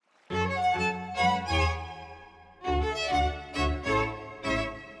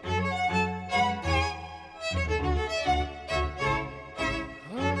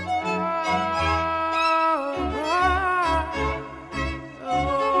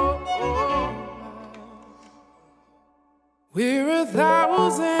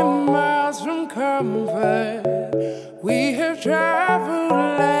1,000 miles from comfort. We have traveled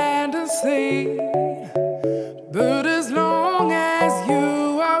land and sea, but as long as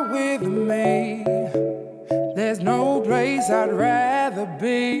you are with me, there's no place I'd rather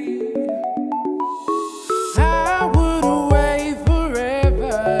be. I would away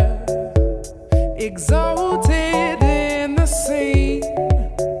forever, exalted in the sea,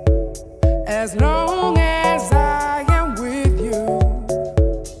 as long as I am with you,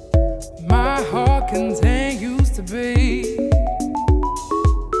 my heart continues to beat.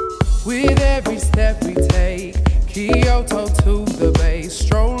 With every step we take, Kyoto to the bay,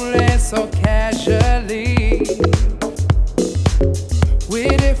 strolling so casually.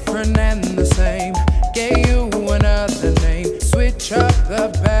 We're different and the same, gave you another name, switch up the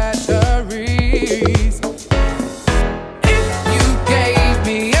batteries. If you gave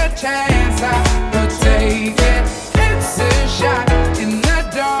me a chance, I would take it. It's a shot in the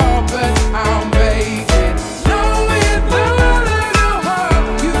dark, but I'll make it. Knowing the little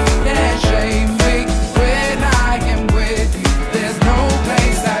heart, you can't shame me. When I am with you, there's no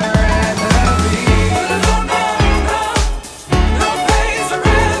place I'd rather be. No, no, no, no place I'd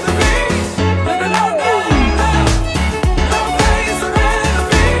rather be. No, no, no, no, no place I'd rather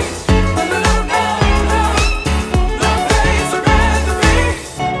be. No, no, no, no, no place I'd rather be.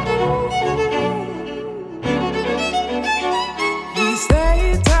 We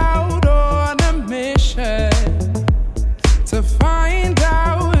stayed out on a mission to find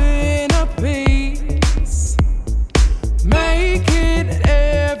our inner peace, make it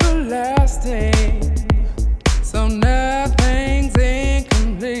everlasting, so nothing's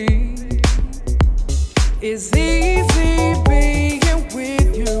incomplete. It's easy being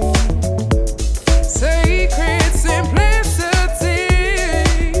with you, sacred simplicity.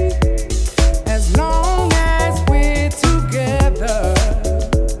 As long as we're together,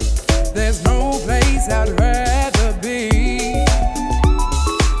 there's no place I'd rather be.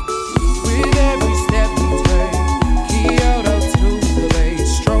 With every step we take, Kyoto to the bay,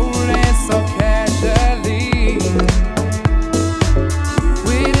 strolling so casually.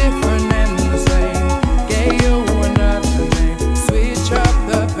 We're different and the same, gave you another name, switch up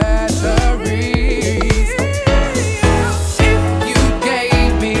the batteries. If you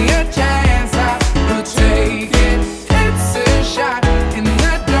gave me a chance, I would take it. It's a shot in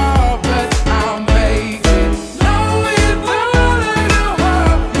the dark, but I'll make it. Knowing the little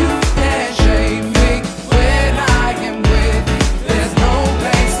heart, you can't shame me. When I am with you, there's no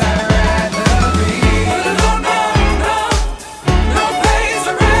place I'd rather be. No, no, no, no place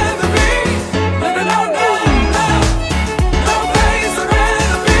I'd rather be. No, no, no, no, no place I'd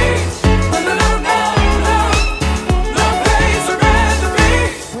rather be. No, no, no, no, no place I'd rather be.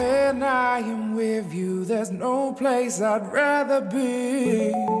 When I am with you, there's no place I'd rather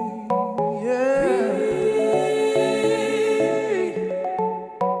be. Yeah.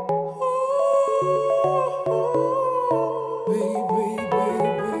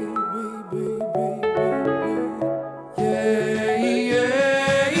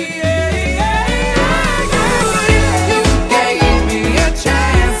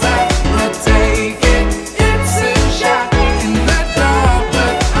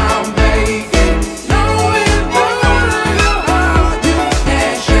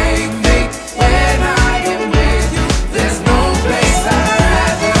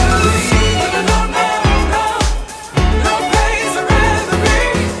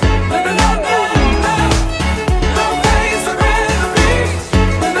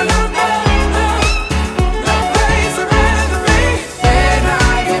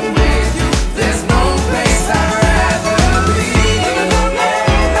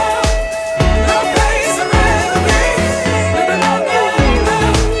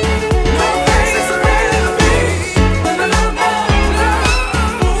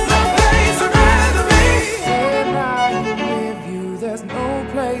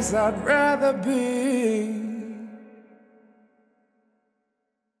 I'd rather be.